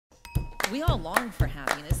We all long for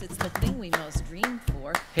happiness. It's the thing we most dream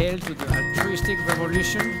for. Hail to the altruistic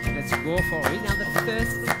revolution. Let's go for it. Now the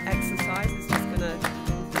first exercise is just going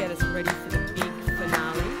to get us ready for the big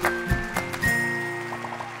finale.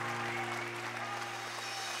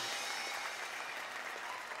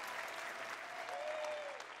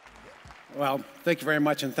 Well, thank you very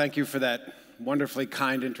much, and thank you for that wonderfully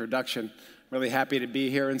kind introduction. Really happy to be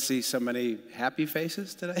here and see so many happy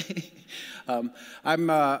faces today.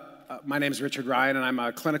 My name is Richard Ryan, and I'm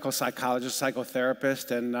a clinical psychologist,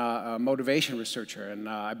 psychotherapist, and a motivation researcher. And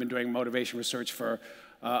I've been doing motivation research for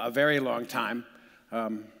a very long time.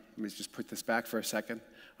 Let me just put this back for a second.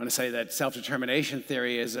 I want to say that self-determination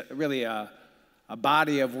theory is really a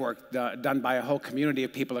body of work done by a whole community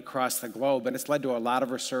of people across the globe, and it's led to a lot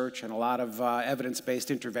of research and a lot of evidence-based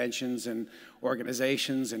interventions in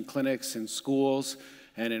organizations and clinics and schools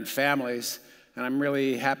and in families. And I'm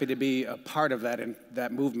really happy to be a part of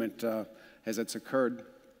that movement as it's occurred.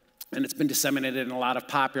 And it's been disseminated in a lot of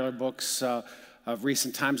popular books of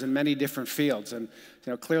recent times in many different fields. And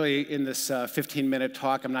clearly in this 15-minute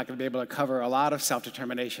talk, I'm not going to be able to cover a lot of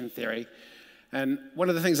self-determination theory. And one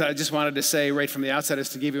of the things that I just wanted to say right from the outset is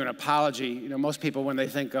to give you an apology. Most people, when they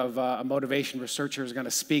think of a motivation researcher who's going to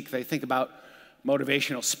speak, they think about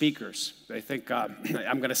motivational speakers. They think, I'm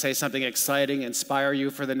going to say something exciting, inspire you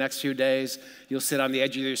for the next few days. You'll sit on the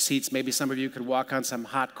edge of your seats. Maybe some of you could walk on some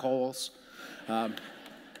hot coals.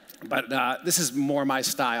 But this is more my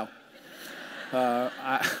style.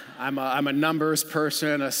 I'm a numbers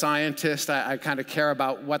person, a scientist. I kind of care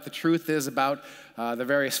about what the truth is about the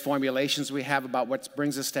various formulations we have about what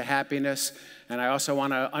brings us to happiness. And I also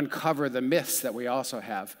want to uncover the myths that we also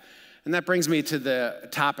have. And that brings me to the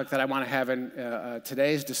topic that I want to have in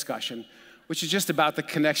today's discussion, which is just about the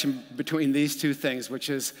connection between these two things, which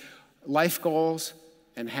is life goals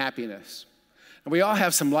and happiness. And we all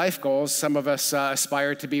have some life goals. Some of us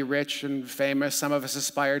aspire to be rich and famous. Some of us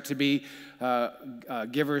aspire to be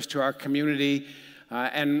givers to our community.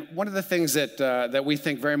 And one of the things that we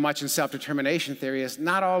think very much in self-determination theory is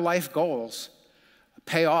not all life goals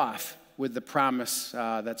pay off with the promise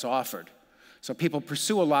that's offered. So people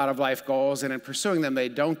pursue a lot of life goals, and in pursuing them, they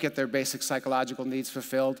don't get their basic psychological needs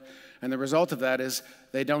fulfilled, and the result of that is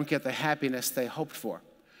they don't get the happiness they hoped for.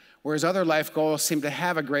 Whereas other life goals seem to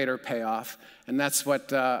have a greater payoff, and that's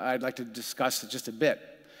what I'd like to discuss just a bit.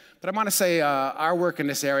 But I want to say our work in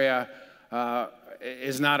this area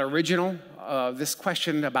is not original. This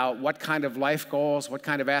question about what kind of life goals, what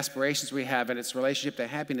kind of aspirations we have and its relationship to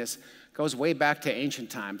happiness goes way back to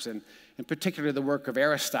ancient times, and in particular the work of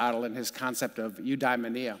Aristotle and his concept of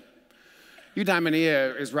eudaimonia.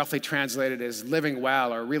 Eudaimonia is roughly translated as living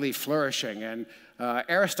well or really flourishing, and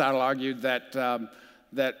Aristotle argued that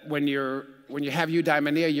when you have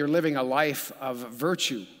eudaimonia, you're living a life of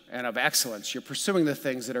virtue and of excellence. You're pursuing the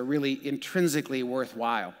things that are really intrinsically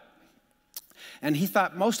worthwhile. And he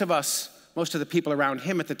thought most of the people around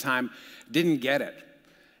him at the time didn't get it.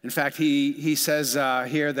 In fact, he says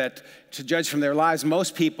here that to judge from their lives,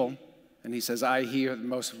 most people, and he says, he are the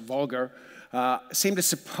most vulgar, seem to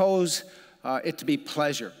suppose it to be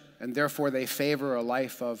pleasure, and therefore they favor a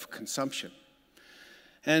life of consumption.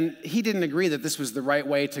 And he didn't agree that this was the right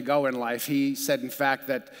way to go in life. He said, in fact,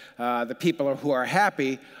 that the people who are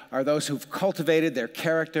happy are those who've cultivated their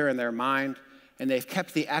character and their mind, and they've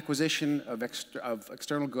kept the acquisition of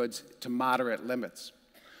external goods to moderate limits.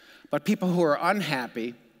 But people who are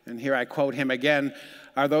unhappy, and here I quote him again,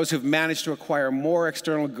 are those who've managed to acquire more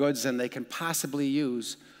external goods than they can possibly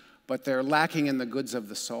use, but they're lacking in the goods of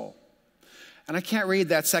the soul. And I can't read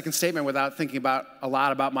that second statement without thinking a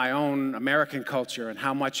lot about my own American culture and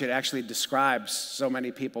how much it actually describes so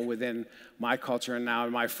many people within my culture, and now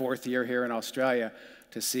in my 4th year here in Australia,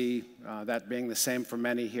 to see that being the same for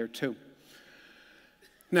many here too.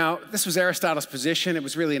 Now, this was Aristotle's position. It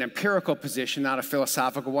was really an empirical position, not a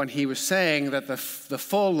philosophical one. He was saying that the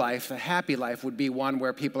full life, the happy life, would be one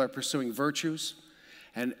where people are pursuing virtues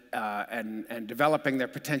and developing their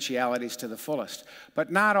potentialities to the fullest. But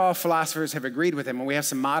not all philosophers have agreed with him, and we have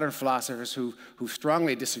some modern philosophers who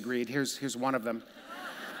strongly disagreed. Here's one of them.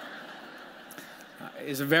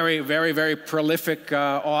 He's a very, very, very prolific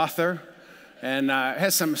author, and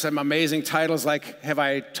has some amazing titles like "Have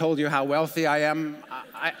I Told You How Wealthy I Am?"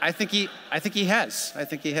 I think he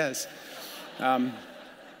has.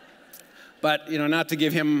 But not to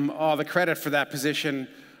give him all the credit for that position.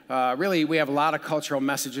 Really, we have a lot of cultural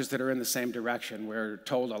messages that are in the same direction. We're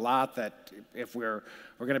told a lot that if we're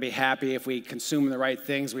going to be happy, if we consume the right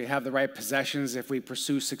things, we have the right possessions, if we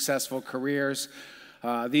pursue successful careers,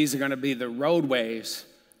 these are going to be the roadways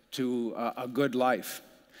to a good life.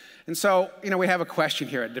 And so, we have a question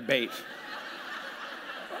here, a debate.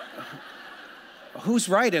 Who's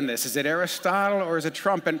right in this? Is it Aristotle or is it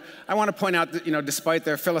Trump? And I want to point out that, despite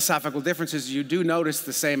their philosophical differences, you do notice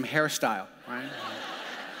the same hairstyle, right?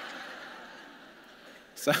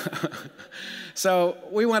 So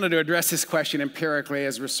we wanted to address this question empirically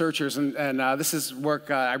as researchers, and this is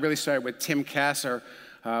work I really started with Tim Kasser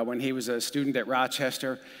when he was a student at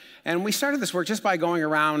Rochester. And we started this work just by going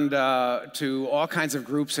around to all kinds of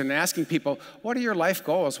groups and asking people, what are your life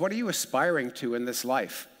goals? What are you aspiring to in this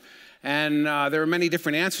life? And there were many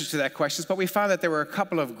different answers to that question, but we found that there were a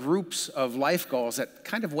couple of groups of life goals that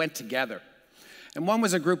kind of went together. And one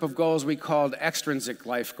was a group of goals we called extrinsic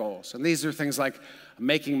life goals. And these are things like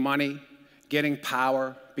making money, getting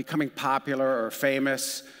power, becoming popular or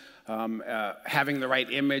famous, having the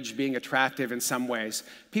right image, being attractive in some ways.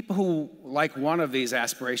 People who like one of these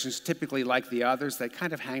aspirations typically like the others. They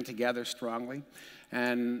kind of hang together strongly.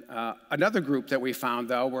 And another group that we found,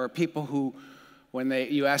 though, were people who, when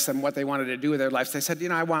you asked them what they wanted to do with their lives, they said,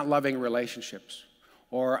 I want loving relationships,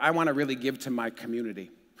 or I want to really give to my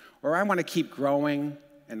community, or I want to keep growing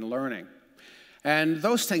and learning. And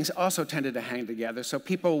those things also tended to hang together, so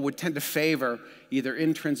people would tend to favor either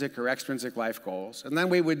intrinsic or extrinsic life goals. And then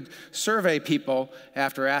we would survey people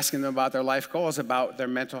after asking them about their life goals, about their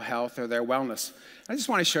mental health or their wellness. I just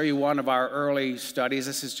want to show you one of our early studies.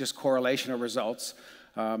 This is just correlational results.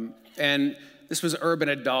 And this was urban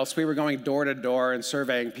adults. We were going door to door and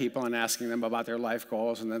surveying people and asking them about their life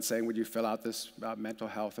goals and then saying, would you fill out this mental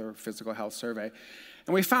health or physical health survey?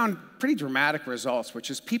 And we found pretty dramatic results, which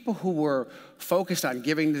is people who were focused on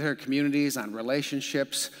giving to their communities, on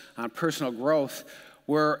relationships, on personal growth,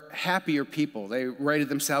 were happier people. They rated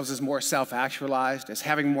themselves as more self-actualized, as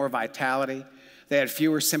having more vitality. They had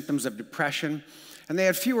fewer symptoms of depression. And they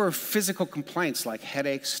had fewer physical complaints like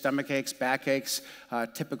headaches, stomach aches, backaches,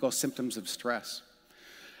 typical symptoms of stress.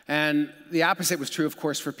 And the opposite was true, of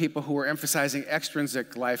course, for people who were emphasizing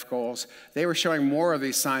extrinsic life goals. They were showing more of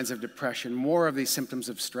these signs of depression, more of these symptoms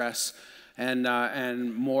of stress, and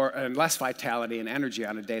less vitality and energy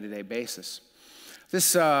on a day-to-day basis.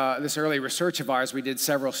 This early research of ours, we did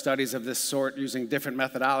several studies of this sort using different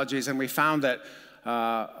methodologies, and we found that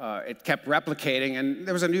it kept replicating, and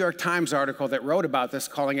there was a New York Times article that wrote about this,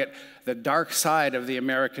 calling it the dark side of the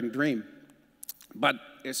American dream. But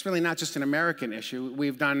it's really not just an American issue.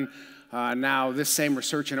 We've done now this same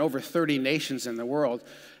research in over 30 nations in the world,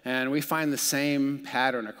 and we find the same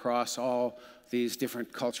pattern across all these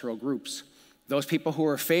different cultural groups. Those people who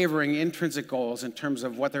are favoring intrinsic goals in terms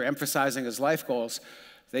of what they're emphasizing as life goals,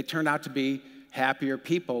 they turned out to be happier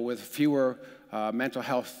people with fewer mental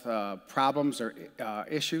health problems or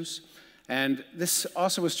issues. And this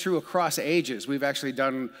also is true across ages. We've actually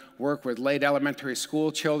done work with late elementary school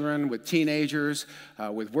children, with teenagers,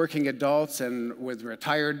 with working adults, and with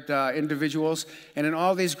retired individuals. And in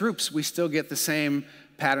all these groups, we still get the same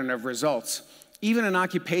pattern of results. Even in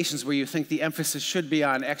occupations where you think the emphasis should be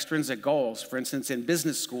on extrinsic goals, for instance, in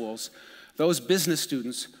business schools, those business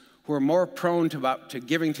students who are more prone to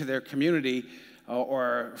giving to their community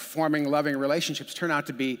or forming loving relationships turn out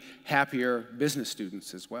to be happier business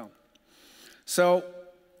students as well. So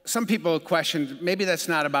some people questioned, maybe that's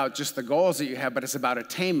not about just the goals that you have, but it's about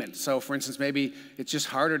attainment. So for instance, maybe it's just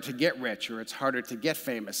harder to get rich or it's harder to get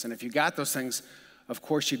famous. And if you got those things, of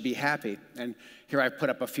course you'd be happy. And here I've put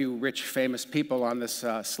up a few rich, famous people on this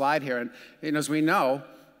slide here. And as we know,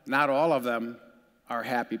 not all of them are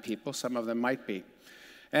happy people. Some of them might be.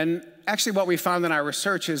 And actually what we found in our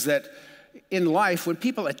research is that in life, when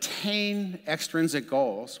people attain extrinsic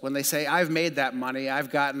goals, when they say, I've made that money, I've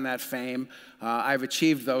gotten that fame, I've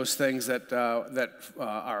achieved those things that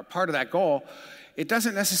are part of that goal, it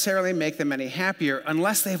doesn't necessarily make them any happier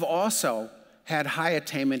unless they've also had high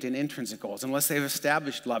attainment in intrinsic goals, unless they've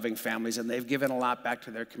established loving families and they've given a lot back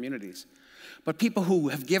to their communities. But people who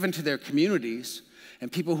have given to their communities and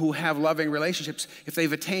people who have loving relationships, if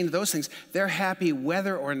they've attained those things, they're happy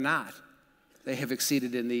whether or not they have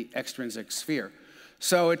exceeded in the extrinsic sphere.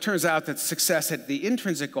 So it turns out that success at the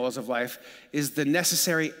intrinsic goals of life is the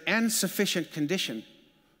necessary and sufficient condition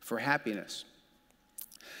for happiness.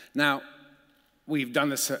 Now, we've done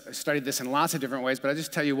this, studied this in lots of different ways, but I'll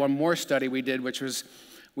just tell you one more study we did, which was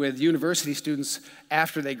with university students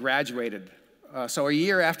after they graduated. So a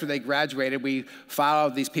year after they graduated, we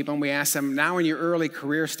followed these people and we asked them, now in your early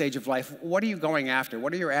career stage of life, what are you going after?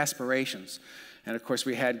 What are your aspirations? And of course,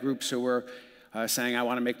 we had groups who were saying, I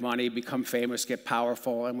want to make money, become famous, get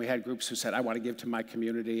powerful. And we had groups who said, I want to give to my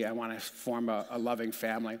community. I want to form a loving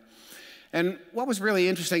family. And what was really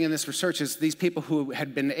interesting in this research is these people who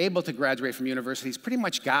had been able to graduate from universities pretty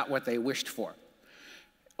much got what they wished for.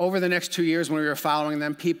 over the next 2 years when we were following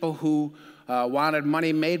them, people who wanted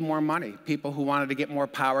money made more money. People who wanted to get more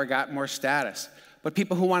power got more status. But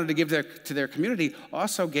people who wanted to give to their community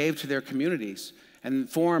also gave to their communities and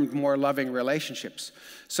formed more loving relationships.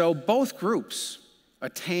 So both groups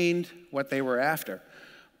attained what they were after,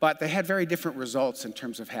 but they had very different results in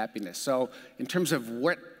terms of happiness. So in terms of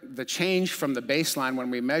what the change from the baseline when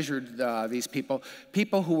we measured these people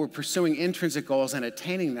who were pursuing intrinsic goals and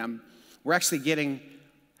attaining them were actually getting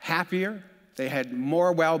happier, they had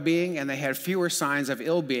more well-being, and they had fewer signs of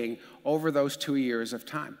ill-being over those 2 years of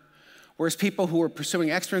time. Whereas people who were pursuing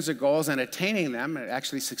extrinsic goals and attaining them, and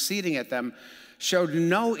actually succeeding at them, showed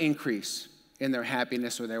no increase in their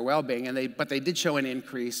happiness or their well-being, but they did show an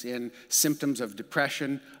increase in symptoms of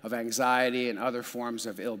depression, of anxiety, and other forms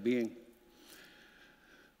of ill-being.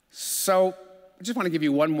 So I just want to give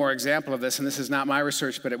you one more example of this, and this is not my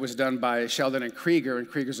research, but it was done by Sheldon and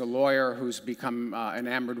Krieger's a lawyer who's become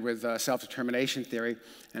enamored with self-determination theory,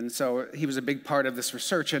 and so he was a big part of this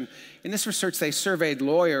research. And in this research, they surveyed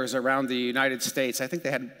lawyers around the United States. I think they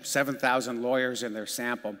had 7,000 lawyers in their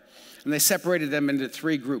sample, and they separated them into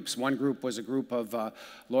 3 groups. One group was a group of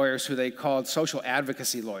lawyers who they called social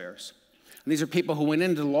advocacy lawyers. And these are people who went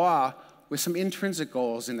into law with some intrinsic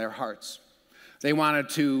goals in their hearts. They wanted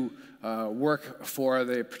to work for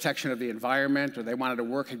the protection of the environment, or they wanted to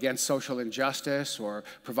work against social injustice or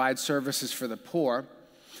provide services for the poor.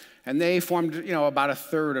 And they formed, about a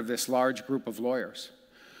third of this large group of lawyers.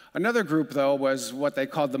 Another group, though, was what they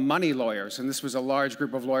called the money lawyers, and this was a large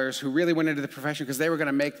group of lawyers who really went into the profession because they were going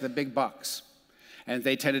to make the big bucks. And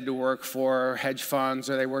they tended to work for hedge funds,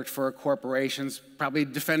 or they worked for corporations, probably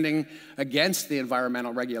defending against the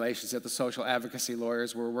environmental regulations that the social advocacy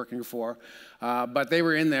lawyers were working for. But they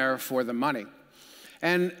were in there for the money.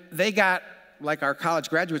 And they got, like our college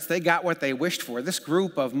graduates, they got what they wished for. This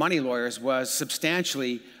group of money lawyers was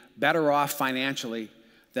substantially better off financially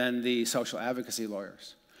than the social advocacy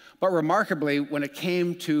lawyers. But remarkably, when it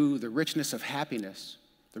came to the richness of happiness,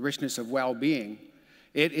 the richness of well-being,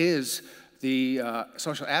 it is the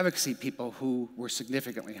social advocacy people who were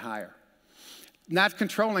significantly higher. Not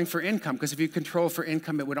controlling for income, because if you control for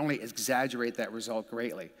income, it would only exaggerate that result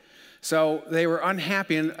greatly. So they were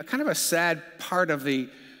unhappy, and kind of a sad part of the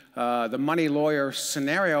money lawyer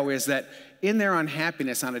scenario is that in their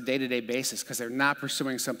unhappiness on a day-to-day basis, because they're not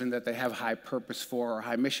pursuing something that they have high purpose for or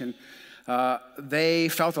high mission, they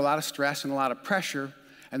felt a lot of stress and a lot of pressure,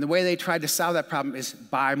 and the way they tried to solve that problem is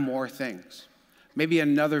buy more things. Maybe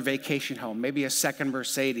another vacation home, maybe a second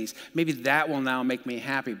Mercedes. Maybe that will now make me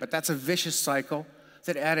happy. But that's a vicious cycle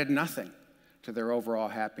that added nothing to their overall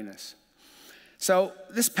happiness. So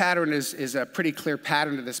this pattern is a pretty clear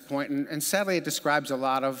pattern at this point, and sadly it describes a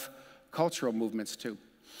lot of cultural movements too.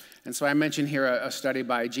 And so I mentioned here a study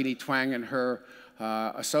by Jeannie Twang and her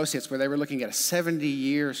associates where they were looking at a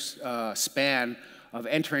 70-year span of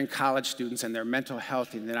entering college students and their mental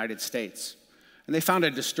health in the United States. And they found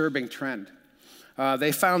a disturbing trend.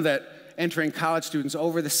 They found that entering college students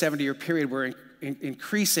over the 70-year period were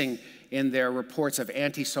increasing in their reports of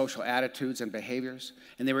antisocial attitudes and behaviors,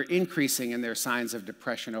 and they were increasing in their signs of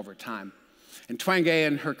depression over time. And Twenge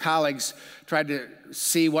and her colleagues tried to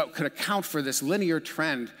see what could account for this linear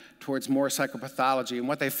trend towards more psychopathology, and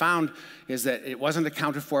what they found is that it wasn't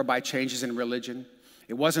accounted for by changes in religion,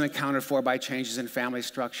 it wasn't accounted for by changes in family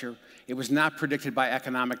structure, it was not predicted by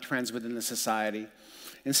economic trends within the society.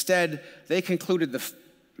 Instead, they concluded the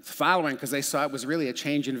following, because they saw it was really a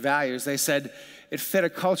change in values. They said it fit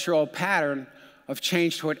a cultural pattern of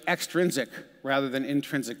change toward extrinsic rather than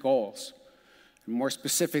intrinsic goals. And more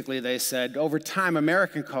specifically, they said, over time,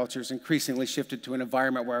 American cultures increasingly shifted to an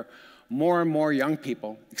environment where more and more young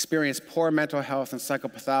people experience poor mental health and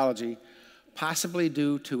psychopathology, possibly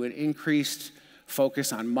due to an increased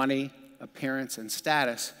focus on money, appearance, and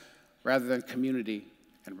status, rather than community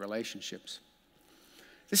and relationships.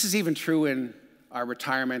 This is even true in our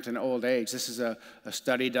retirement and old age. This is a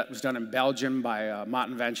study that was done in Belgium by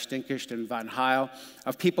Maarten van Stinkist and Van Heil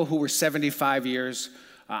of people who were 75 years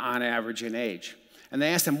on average in age. And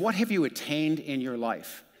they asked them, what have you attained in your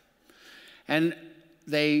life? And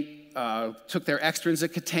they took their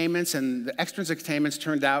extrinsic attainments, and the extrinsic attainments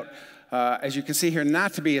turned out, as you can see here,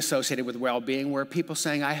 not to be associated with well-being, where people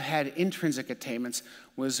saying I had intrinsic attainments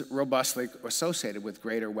was robustly associated with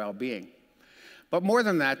greater well-being. But more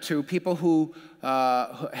than that, too, people who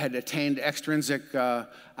had attained extrinsic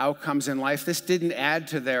outcomes in life, this didn't add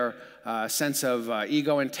to their sense of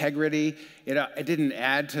ego integrity. It didn't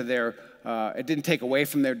add to their, it didn't take away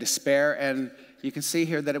from their despair. And you can see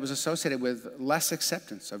here that it was associated with less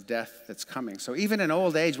acceptance of death that's coming. So even in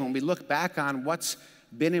old age, when we look back on what's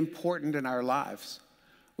been important in our lives,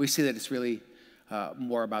 we see that it's really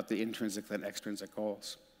more about the intrinsic than extrinsic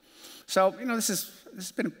goals. So, you know, this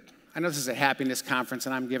has been, I know this is a happiness conference,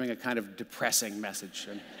 and I'm giving a kind of depressing message.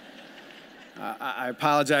 And I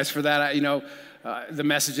apologize for that. The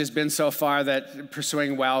message has been so far that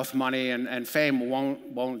pursuing wealth, money, and fame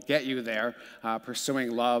won't get you there.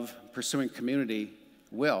 Pursuing love, pursuing community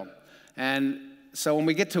will. And so when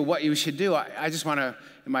we get to what you should do, I just want to,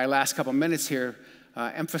 in my last couple minutes here,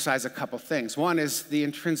 emphasize a couple things. One is the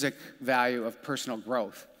intrinsic value of personal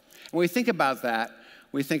growth. When we think about that,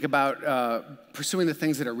 we think about pursuing the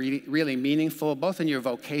things that are really meaningful, both in your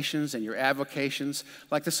vocations and your avocations,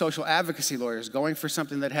 like the social advocacy lawyers, going for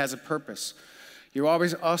something that has a purpose. You're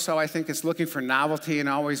always also, I think, it's looking for novelty and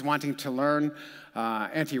always wanting to learn.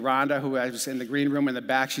 Auntie Rhonda, who was in the green room in the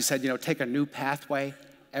back, she said, take a new pathway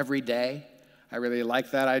every day. I really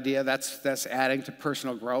like that idea. That's adding to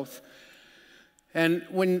personal growth. And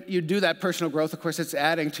when you do that personal growth, of course, it's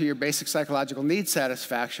adding to your basic psychological needs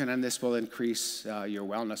satisfaction, and this will increase your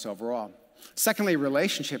wellness overall. Secondly,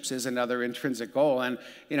 relationships is another intrinsic goal, and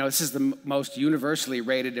this is the most universally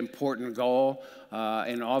rated important goal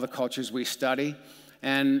in all the cultures we study,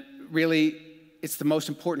 and really, it's the most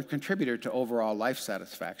important contributor to overall life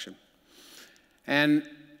satisfaction. And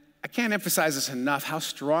I can't emphasize this enough, how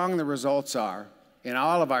strong the results are in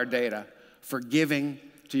all of our data for giving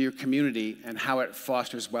to your community and how it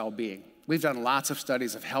fosters well-being. We've done lots of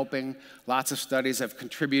studies of helping, lots of studies of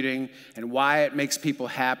contributing, and why it makes people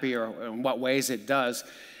happy or in what ways it does.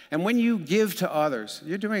 And when you give to others,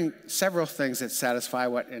 you're doing several things that satisfy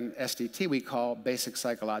what in SDT we call basic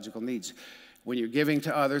psychological needs. When you're giving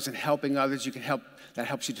to others and helping others, that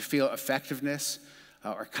helps you to feel effectiveness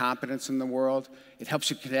or competence in the world. It helps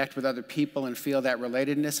you connect with other people and feel that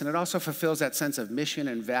relatedness, and it also fulfills that sense of mission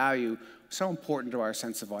and value, so important to our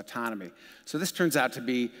sense of autonomy. So this turns out to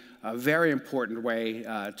be a very important way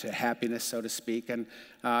to happiness, so to speak, and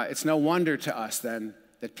it's no wonder to us then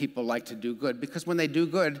that people like to do good, because when they do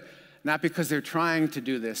good, not because they're trying to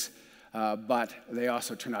do this, but they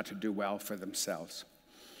also turn out to do well for themselves.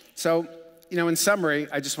 So, in summary,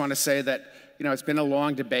 I just want to say that, it's been a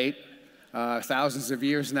long debate, thousands of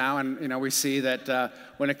years now, and we see that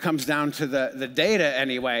when it comes down to the data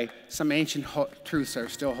anyway, some ancient truths are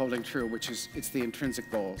still holding true, which is it's the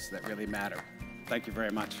intrinsic goals that really matter. Thank you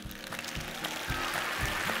very much.